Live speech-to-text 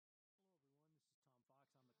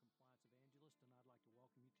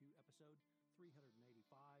episode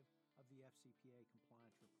 385 of the FCPA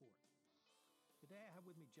Compliance Report. Today I have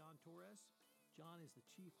with me John Torres. John is the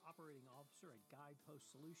Chief Operating Officer at Guidepost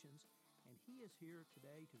Solutions, and he is here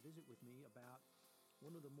today to visit with me about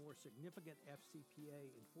one of the more significant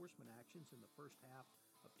FCPA enforcement actions in the first half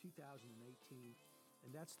of 2018, and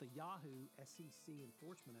that's the Yahoo SEC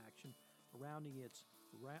enforcement action surrounding its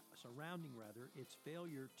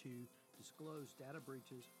failure to disclose data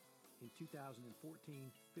breaches in 2014,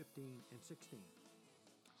 15, and 16.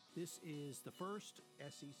 This is the first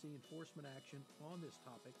SEC enforcement action on this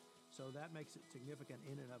topic, so that makes it significant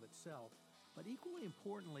in and of itself. But equally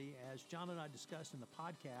importantly, as John and I discussed in the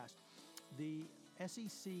podcast, the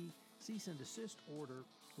SEC cease and desist order,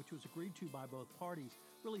 which was agreed to by both parties,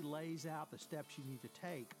 really lays out the steps you need to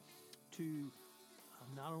take to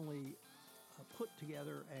not only put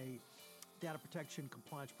together a data protection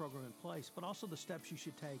compliance program in place, but also the steps you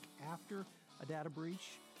should take after a data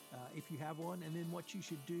breach, if you have one, and then what you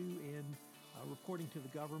should do in reporting to the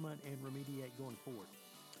government and remediate going forward.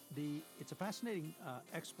 It's a fascinating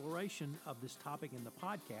exploration of this topic in the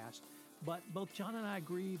podcast, but both John and I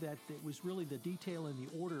agree that it was really the detail in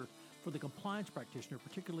the order for the compliance practitioner,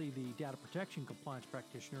 particularly the data protection compliance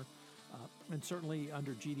practitioner, and certainly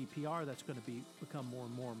under GDPR, that's going to become more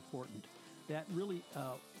and more important. That really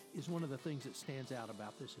is one of the things that stands out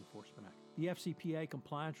about this Enforcement Act. The FCPA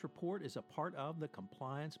Compliance Report is a part of the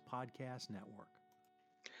Compliance Podcast Network.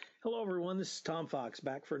 Hello, everyone. This is Tom Fox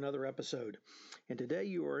back for another episode. And today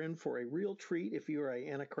you are in for a real treat if you are an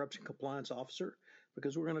anti-corruption compliance officer,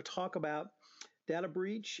 because we're going to talk about data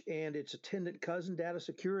breach and its attendant cousin, data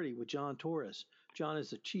security, with John Torres. John is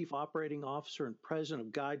the Chief Operating Officer and President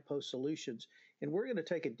of Guidepost Solutions. And we're going to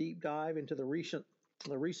take a deep dive into the recent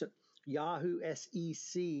Yahoo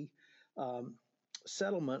SEC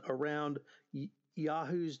settlement around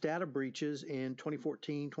Yahoo's data breaches in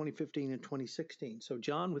 2014, 2015, and 2016. So,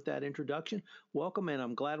 John, with that introduction, welcome, and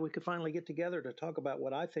I'm glad we could finally get together to talk about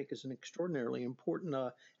what I think is an extraordinarily important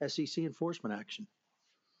SEC enforcement action.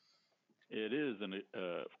 It is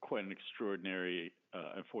quite an extraordinary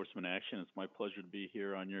enforcement action. It's my pleasure to be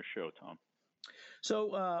here on your show, Tom.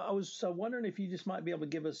 So I was wondering if you just might be able to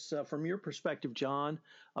give us, from your perspective, John,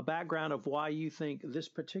 a background of why you think this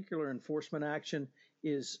particular enforcement action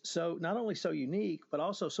is so not only so unique, but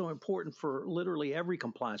also so important for literally every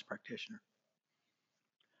compliance practitioner.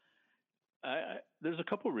 There's a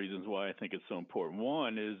couple of reasons why I think it's so important.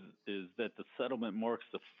 One is that the settlement marks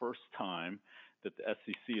the first time that the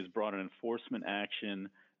SEC has brought an enforcement action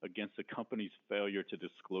against a company's failure to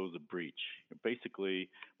disclose a breach. Basically,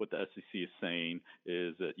 what the SEC is saying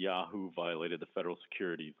is that Yahoo violated the federal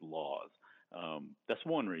securities laws. That's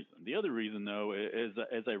one reason. The other reason, though, is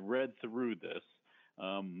as I read through this,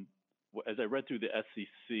 as I read through the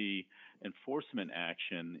SEC enforcement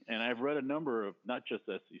action, and I've read a number of, not just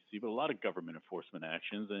SEC, but a lot of government enforcement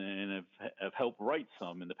actions, and have helped write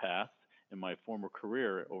some in the past in my former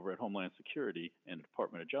career over at Homeland Security and the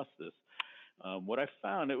Department of Justice. What I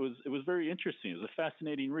found, it was very interesting. It was a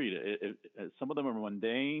fascinating read. Some of them are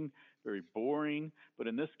mundane, very boring, but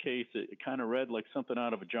in this case, it kind of read like something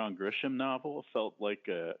out of a John Grisham novel. It felt like,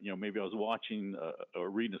 maybe I was watching or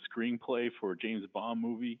reading a screenplay for a James Bond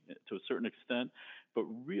movie to a certain extent. But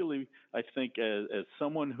really, I think as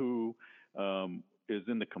someone who is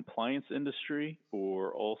in the compliance industry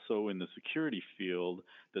or also in the security field,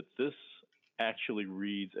 that this actually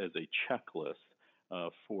reads as a checklist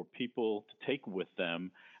for people to take with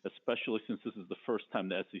them, especially since this is the first time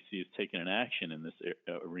the SEC has taken an action in this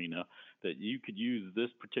arena, that you could use this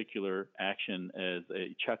particular action as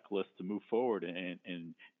a checklist to move forward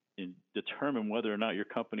and determine whether or not your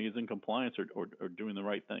company is in compliance or doing the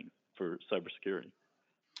right thing for cybersecurity.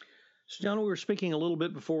 So, John, we were speaking a little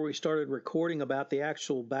bit before we started recording about the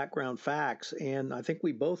actual background facts, and I think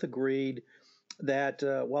we both agreed that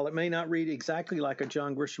while it may not read exactly like a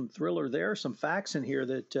John Grisham thriller, there are some facts in here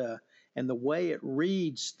that, and the way it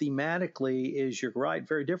reads thematically is, you're right,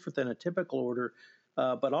 very different than a typical order,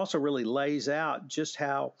 but also really lays out just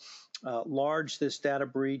how large this data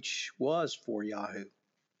breach was for Yahoo.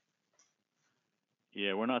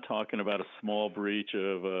 Yeah, we're not talking about a small breach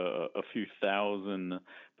of a few thousand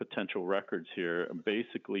potential records here.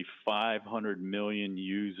 Basically, 500 million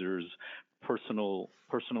users'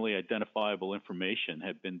 personally identifiable information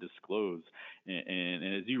had been disclosed. And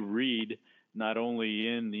as you read, not only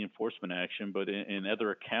in the enforcement action, but in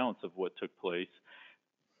other accounts of what took place,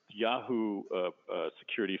 Yahoo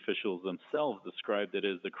security officials themselves described it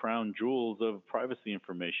as the crown jewels of privacy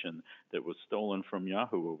information that was stolen from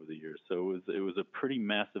Yahoo over the years. So it was a pretty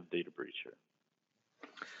massive data breach here.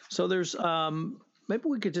 So there's maybe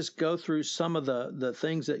we could just go through some of the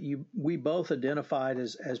things that we both identified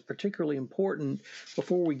as particularly important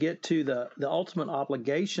before we get to the ultimate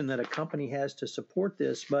obligation that a company has to support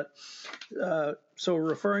this. But so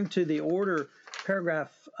referring to the order,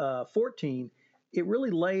 paragraph 14, it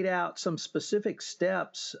really laid out some specific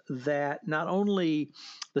steps that not only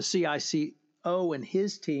the CICO and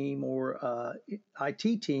his team or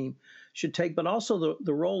IT team should take, but also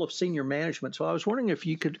the role of senior management. So I was wondering if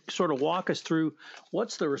you could sort of walk us through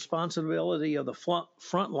what's the responsibility of the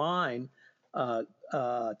front line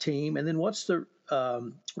team, and then what's the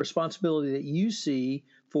responsibility that you see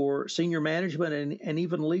for senior management and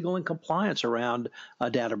even legal and compliance around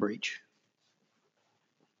a data breach.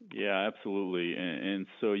 Yeah, absolutely. And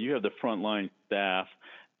so you have the frontline staff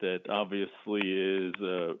that obviously is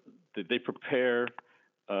that they prepare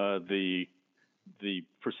the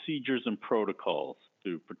procedures and protocols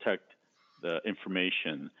to protect the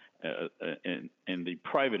information and the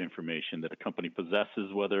private information that a company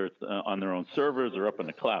possesses, whether it's on their own servers or up in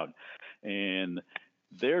the cloud. And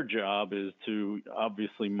their job is to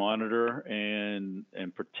obviously monitor and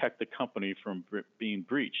protect the company from being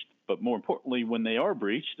breached. But more importantly, when they are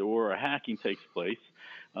breached or a hacking takes place,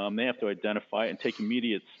 they have to identify and take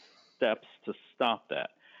immediate steps to stop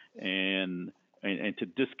that and to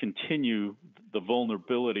discontinue the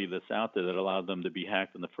vulnerability that's out there that allowed them to be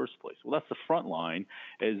hacked in the first place. Well, that's the front line.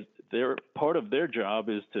 As part of their job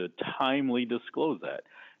is to timely disclose that.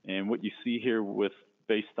 And what you see here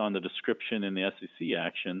based on the description in the SEC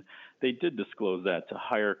action, they did disclose that to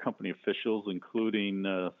higher company officials, including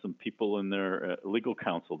some people in their legal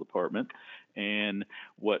counsel department. And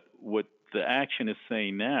what the action is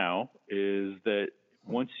saying now is that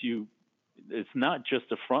it's not just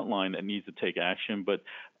the front line that needs to take action, but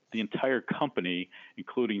the entire company,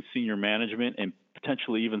 including senior management and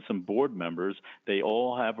potentially even some board members, they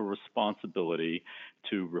all have a responsibility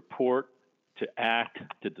to report, to act,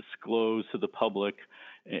 to disclose to the public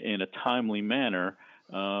in a timely manner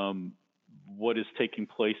what is taking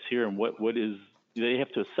place here and what is. They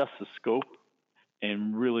have to assess the scope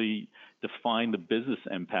and really define the business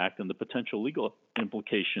impact and the potential legal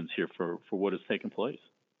implications here for what has taken place.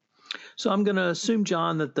 So I'm going to assume,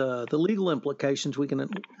 John, that the legal implications, we can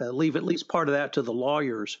leave at least part of that to the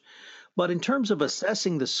lawyers. But in terms of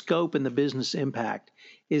assessing the scope and the business impact,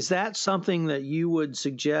 is that something that you would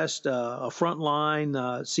suggest a frontline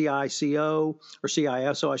CICO or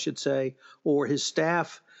CISO, I should say, or his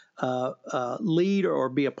staff lead or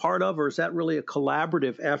be a part of, or is that really a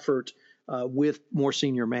collaborative effort with more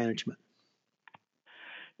senior management?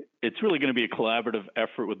 It's really going to be a collaborative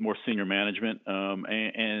effort with more senior management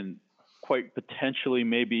and quite potentially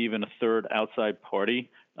maybe even a third outside party,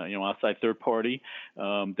 outside third party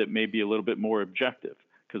that may be a little bit more objective.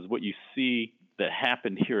 Because what you see that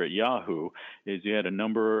happened here at Yahoo is you had a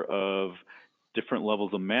number of different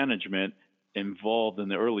levels of management involved in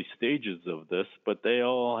the early stages of this, but they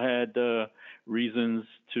all had reasons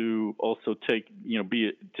to also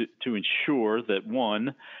to ensure that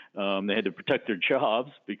one, they had to protect their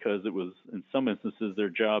jobs because it was in some instances their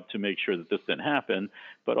job to make sure that this didn't happen,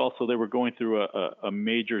 but also they were going through a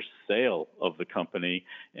major sale of the company,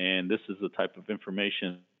 and this is the type of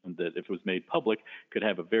information that if it was made public could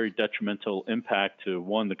have a very detrimental impact to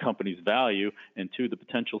one, the company's value, and two, the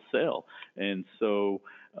potential sale. And so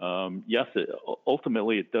yes,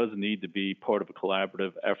 ultimately it does need to be part of a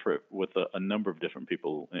collaborative effort with a number of different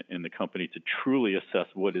people in the company to truly assess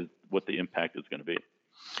what the impact is going to be.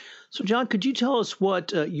 So, John, could you tell us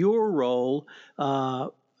what your role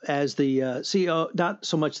as the CEO, not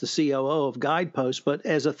so much the COO of Guidepost, but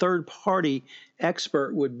as a third-party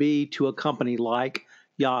expert would be to a company like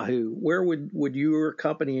Yahoo? Where would your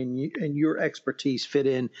company and your expertise fit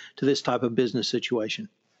in to this type of business situation?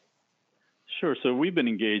 Sure. So we've been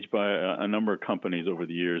engaged by a number of companies over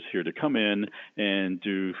the years here to come in and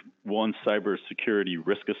do cybersecurity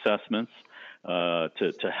risk assessments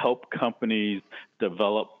to help companies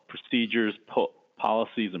develop procedures,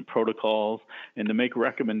 policies, and protocols, and to make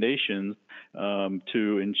recommendations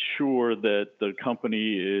to ensure that the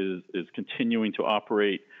company is continuing to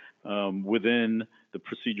operate within the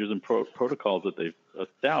procedures and protocols that they've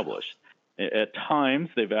established. At times,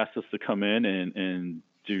 they've asked us to come in and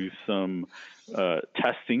do some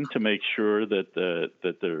testing to make sure that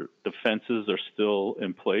their defenses are still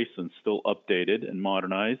in place and still updated and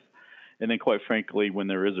modernized. And then, quite frankly, when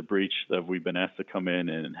there is a breach, we've been asked to come in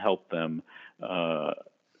and help them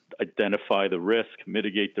identify the risk,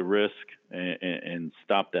 mitigate the risk, and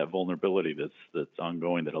stop that vulnerability that's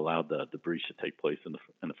ongoing that allowed the breach to take place in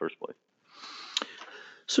the first place.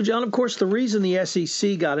 So, John, of course, the reason the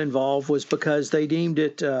SEC got involved was because they deemed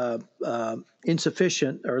it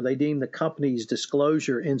insufficient, or they deemed the company's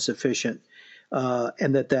disclosure insufficient,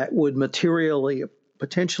 and that would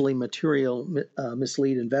potentially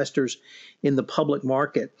mislead investors in the public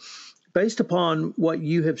market. Based upon what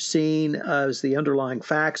you have seen as the underlying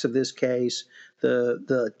facts of this case,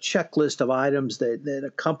 the checklist of items that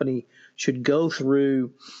a company should go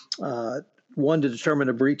through, one, to determine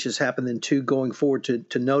a breach has happened, and two, going forward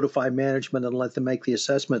to notify management and let them make the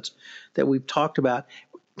assessments that we've talked about.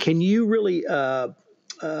 Can you really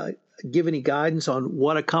give any guidance on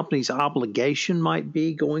what a company's obligation might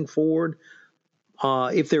be going forward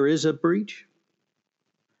if there is a breach?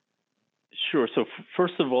 Sure. So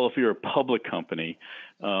first of all, if you're a public company,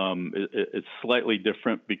 it's slightly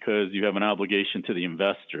different because you have an obligation to the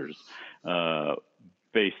investors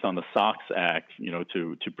based on the SOX Act,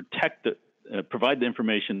 to protect provide the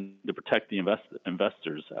information to protect the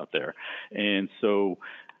investors out there. And so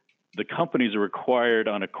the companies are required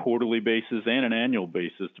on a quarterly basis and an annual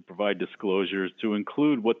basis to provide disclosures to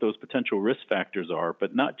include what those potential risk factors are,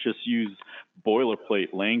 but not just use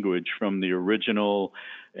boilerplate language from the original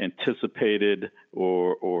anticipated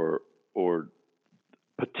or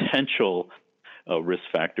potential risk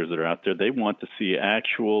factors that are out there. They want to see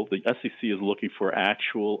the SEC is looking for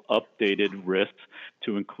actual updated risks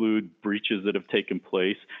to include breaches that have taken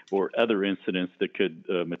place or other incidents that could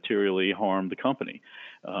materially harm the company.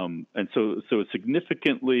 And so there's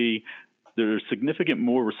significant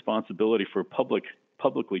more responsibility for a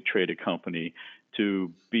publicly traded company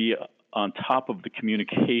to be on top of the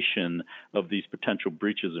communication of these potential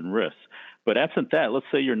breaches and risks. But absent that, let's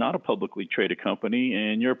say you're not a publicly traded company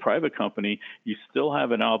and you're a private company, you still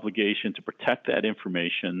have an obligation to protect that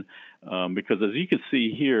information because, as you can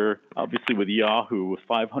see here, obviously with Yahoo, with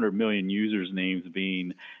 500 million users' names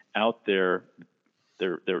being out there,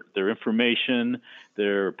 their information,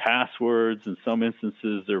 their passwords, in some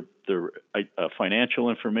instances, their financial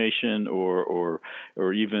information or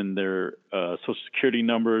even their social security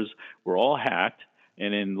numbers were all hacked.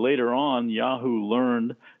 And then later on, Yahoo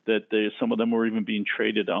learned that some of them were even being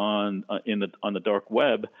traded on the dark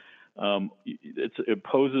web. It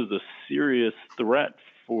poses a serious threat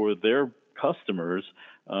for their customers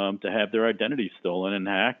to have their identity stolen and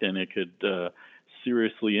hacked, and it could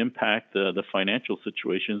seriously impact the financial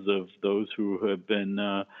situations of those who have been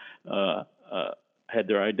had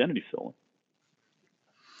their identity stolen.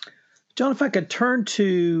 John, if I could turn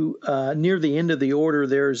to near the end of the order,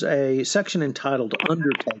 there's a section entitled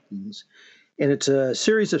Undertakings, and it's a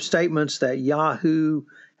series of statements that Yahoo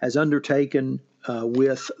has undertaken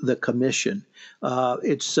with the commission.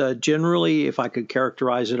 It's generally, if I could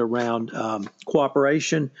characterize it, around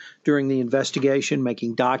cooperation during the investigation,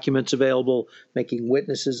 making documents available, making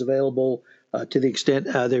witnesses available, to the extent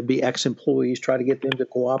there'd be ex-employees, try to get them to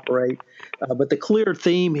cooperate. But the clear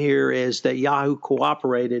theme here is that Yahoo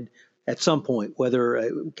cooperated at some point, whether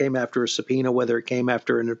it came after a subpoena, whether it came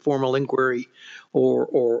after an informal inquiry,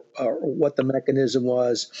 or what the mechanism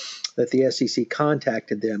was that the SEC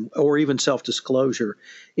contacted them, or even self-disclosure.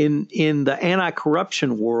 In the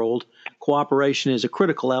anti-corruption world, cooperation is a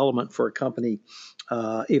critical element for a company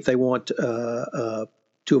if they want to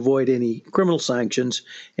avoid any criminal sanctions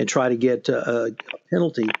and try to get a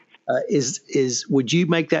penalty. Would you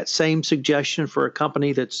make that same suggestion for a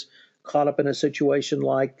company that's caught up in a situation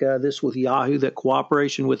like this with Yahoo, that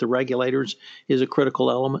cooperation with the regulators is a critical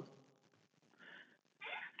element?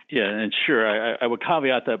 Yeah, and sure. I would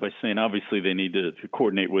caveat that by saying obviously they need to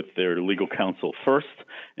coordinate with their legal counsel first,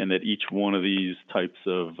 and that each one of these types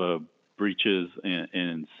of breaches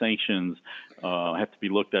and sanctions have to be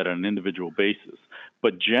looked at on an individual basis.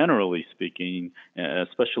 But generally speaking,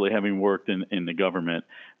 especially having worked in the government,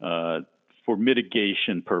 for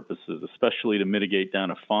mitigation purposes, especially to mitigate down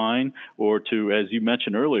a fine or to, as you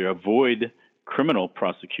mentioned earlier, avoid criminal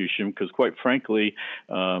prosecution, because quite frankly,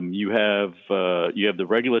 you have the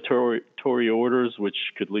regulatory orders, which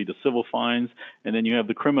could lead to civil fines, and then you have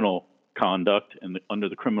the criminal conduct under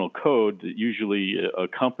the criminal code that usually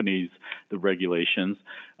accompanies the regulations.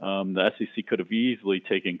 The SEC could have easily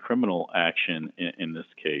taken criminal action in this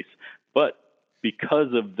case, but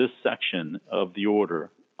because of this section of the order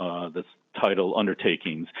that's titled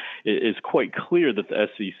Undertakings, it is quite clear that the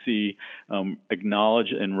SEC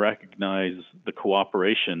acknowledge and recognize the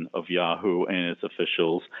cooperation of Yahoo and its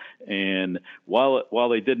officials. And while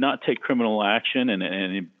they did not take criminal action and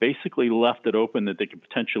it basically left it open that they could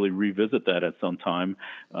potentially revisit that at some time,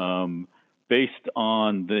 based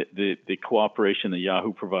on the cooperation that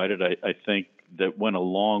Yahoo provided, I think that went a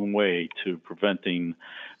long way to preventing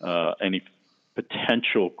any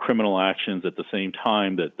potential criminal actions at the same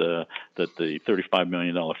time that the $35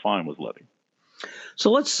 million fine was levied.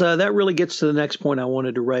 So let's that really gets to the next point I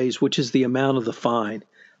wanted to raise, which is the amount of the fine.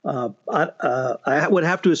 I would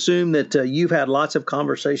have to assume that you've had lots of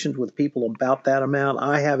conversations with people about that amount.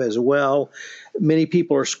 I have as well. Many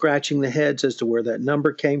people are scratching their heads as to where that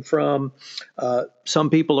number came from. Some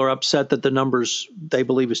people are upset that the numbers they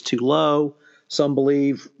believe is too low. Some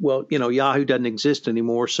believe, well, Yahoo doesn't exist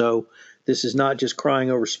anymore, so this is not just crying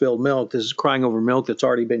over spilled milk. This is crying over milk that's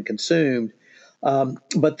already been consumed.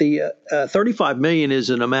 But the $35 million is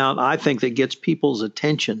an amount I think that gets people's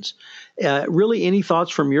attentions. Really, any thoughts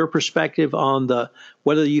from your perspective on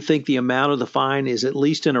whether you think the amount of the fine is at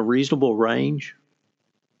least in a reasonable range?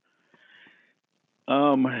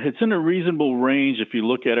 It's in a reasonable range if you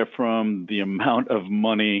look at it from the amount of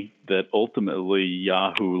money that ultimately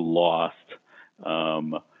Yahoo lost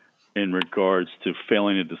in regards to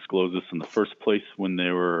failing to disclose this in the first place when they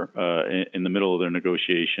were in the middle of their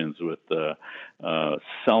negotiations with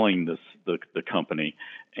selling the company.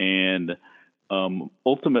 And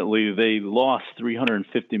ultimately, they lost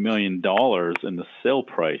 $350 million in the sale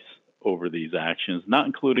price over these actions, not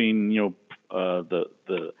including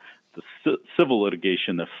the civil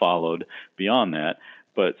litigation that followed beyond that.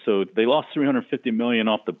 But so they lost $350 million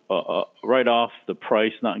off right off the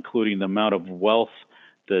price, not including the amount of wealth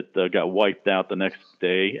that got wiped out the next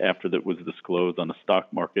day after that was disclosed on the stock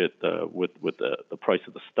market with the price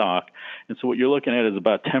of the stock. And so what you're looking at is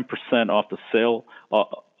about 10% off the sale,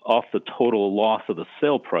 off the total loss of the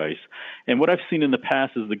sale price. And what I've seen in the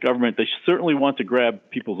past is the government, they certainly want to grab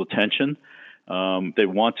people's attention. They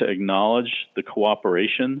want to acknowledge the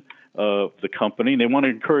cooperation of the company. They want to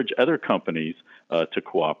encourage other companies to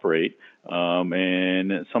cooperate.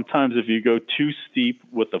 And sometimes if you go too steep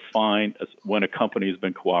with a fine when a company has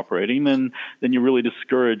been cooperating, then you really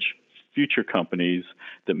discourage future companies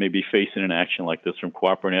that may be facing an action like this from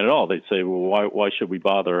cooperating at all. They'd say, well, why should we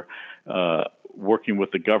bother working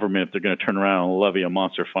with the government if they're going to turn around and levy a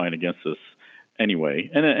monster fine against us anyway?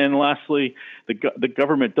 And lastly, the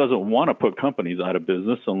government doesn't want to put companies out of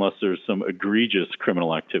business unless there's some egregious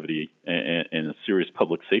criminal activity and a serious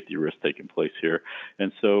public safety risk taking place here.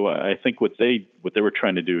 And so I think what they were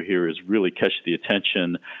trying to do here is really catch the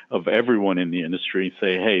attention of everyone in the industry and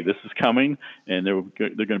say, hey, this is coming, and there are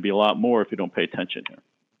going to be a lot more if you don't pay attention here.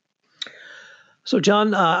 So,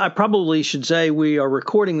 John, I probably should say we are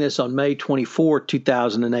recording this on May 24,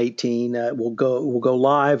 2018. We'll go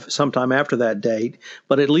live sometime after that date,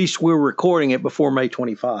 but at least we're recording it before May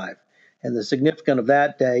 25. And the significance of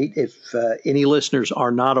that date, if any listeners are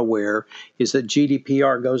not aware, is that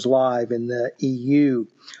GDPR goes live in the EU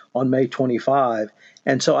on May 25.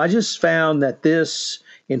 And so I just found that this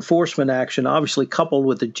enforcement action, obviously coupled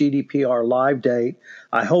with the GDPR live date,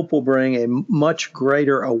 I hope will bring a much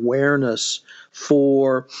greater awareness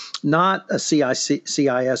for not a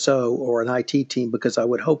CISO or an IT team, because I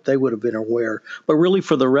would hope they would have been aware, but really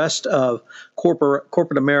for the rest of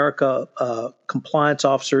corporate America, compliance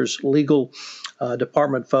officers, legal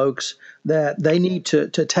department folks, that they need to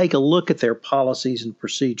take a look at their policies and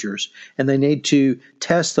procedures, and they need to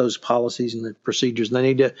test those policies and the procedures. And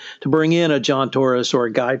they need to bring in a John Torres or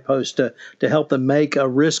a Guidepost to help them make a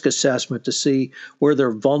risk assessment to see where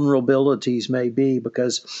their vulnerabilities may be.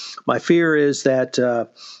 Because my fear is that,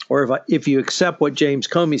 if you accept what James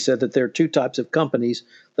Comey said, that there are two types of companies,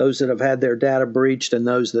 those that have had their data breached and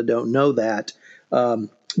those that don't know that.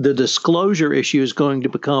 The disclosure issue is going to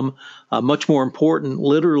become much more important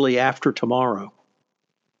literally after tomorrow.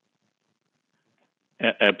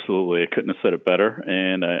 Absolutely. I couldn't have said it better.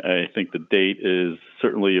 And I think the date is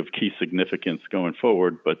certainly of key significance going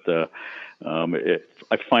forward. But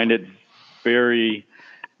I find it very,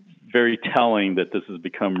 very telling that this has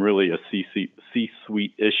become really a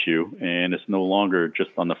C-suite issue, and it's no longer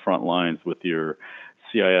just on the front lines with your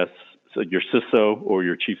your CISO or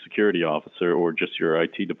your chief security officer or just your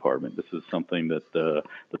IT department. This is something that the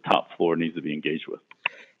top floor needs to be engaged with.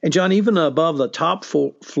 And John, even above the top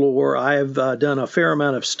floor, I have done a fair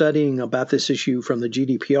amount of studying about this issue from the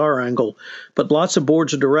GDPR angle, but lots of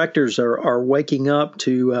boards of directors are waking up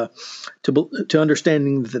to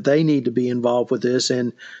understanding that they need to be involved with this.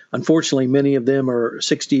 And unfortunately, many of them are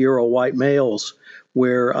 60-year-old white males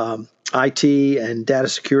where IT and data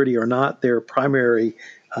security are not their primary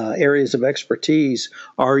areas of expertise.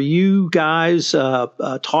 Are you guys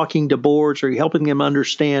talking to boards? Are you helping them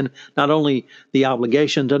understand not only the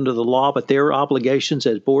obligations under the law, but their obligations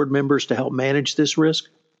as board members to help manage this risk?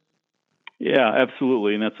 Yeah,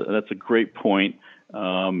 absolutely, and that's a great point.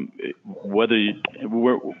 What the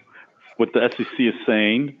SEC is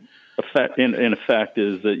saying in effect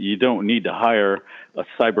is that you don't need to hire a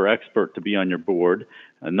cyber expert to be on your board.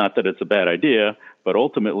 Not that it's a bad idea, but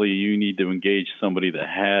ultimately you need to engage somebody that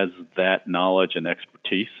has that knowledge and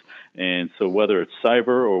expertise. And so whether it's cyber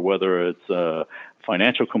or whether it's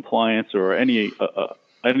financial compliance or any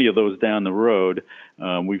of those down the road,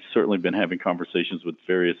 we've certainly been having conversations with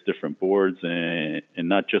various different boards, and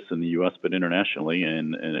not just in the U.S. but internationally.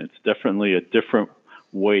 And it's definitely a different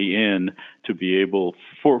way in to be able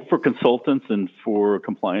for consultants and for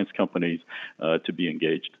compliance companies to be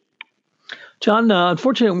engaged. John,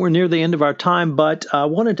 unfortunately, we're near the end of our time, but I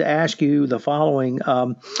wanted to ask you the following.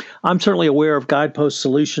 I'm certainly aware of Guidepost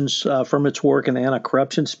Solutions from its work in the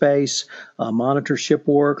anti-corruption space, monitorship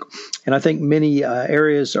work, and I think many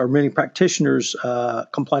areas or many practitioners,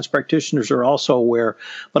 compliance practitioners, are also aware.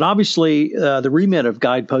 But obviously, the remit of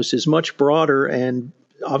Guidepost is much broader, and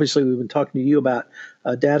obviously, we've been talking to you about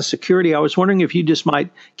data security. I was wondering if you just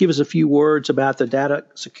might give us a few words about the data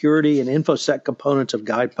security and InfoSec components of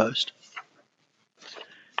Guidepost.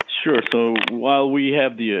 Sure. So while we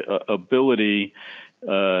have the ability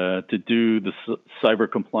to do the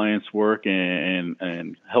cyber compliance work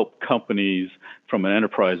and help companies from an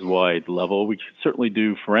enterprise-wide level, we can certainly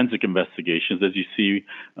do forensic investigations. As you see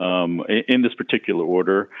in this particular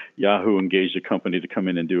order, Yahoo engaged a company to come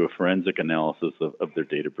in and do a forensic analysis of their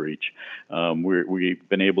data breach. We've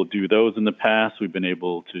been able to do those in the past. We've been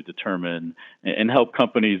able to determine and help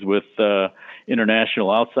companies with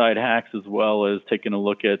international outside hacks, as well as taking a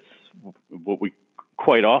look at what we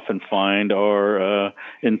quite often find are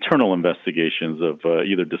internal investigations of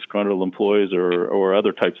either disgruntled employees or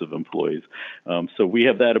other types of employees. So we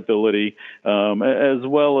have that ability, as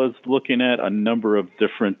well as looking at a number of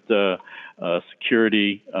different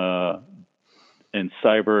security and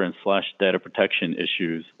cyber and /data protection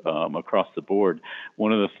issues across the board.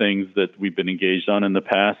 One of the things that we've been engaged on in the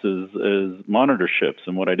past is monitorships.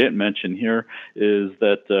 And what I didn't mention here is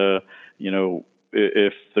that,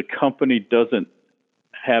 if the company doesn't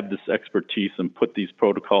have this expertise and put these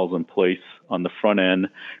protocols in place on the front end,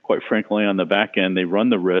 quite frankly, on the back end, they run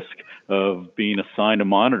the risk of being assigned a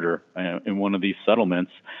monitor in one of these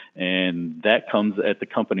settlements, and that comes at the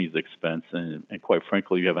company's expense. And quite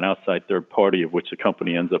frankly, you have an outside third party of which the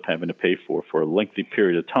company ends up having to pay for a lengthy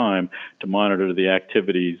period of time to monitor the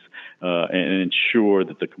activities and ensure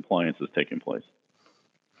that the compliance is taking place.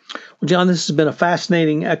 Well, John, this has been a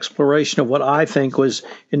fascinating exploration of what I think was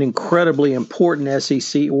an incredibly important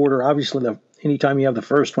SEC order. Obviously, anytime you have the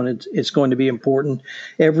first one, it's going to be important.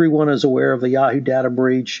 Everyone is aware of the Yahoo data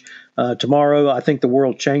breach. Tomorrow, I think the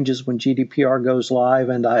world changes when GDPR goes live,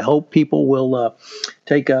 and I hope people will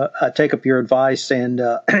take up your advice and,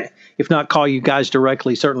 if not call you guys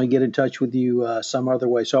directly, certainly get in touch with you some other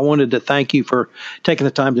way. So I wanted to thank you for taking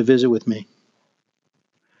the time to visit with me.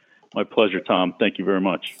 My pleasure, Tom. Thank you very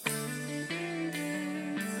much.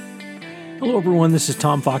 Hello, everyone. This is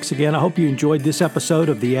Tom Fox again. I hope you enjoyed this episode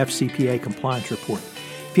of the FCPA Compliance Report.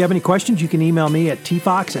 If you have any questions, you can email me at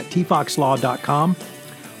tfox@tfoxlaw.com.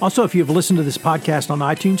 Also, if you've listened to this podcast on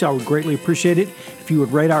iTunes, I would greatly appreciate it if you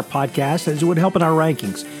would rate our podcast, as it would help in our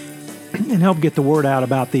rankings and help get the word out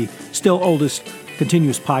about the still oldest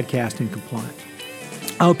continuous podcast in compliance.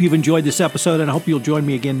 I hope you've enjoyed this episode, and I hope you'll join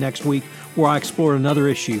me again next week where I explore another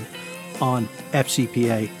issue on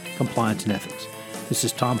FCPA compliance and ethics. This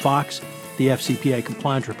is Tom Fox. The FCPA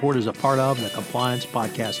Compliance Report is a part of the Compliance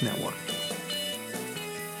Podcast Network.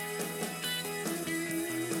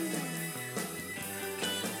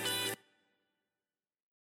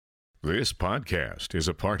 This podcast is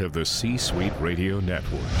a part of the C-Suite Radio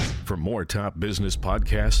Network. For more top business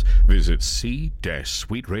podcasts, visit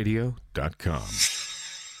c-suiteradio.com.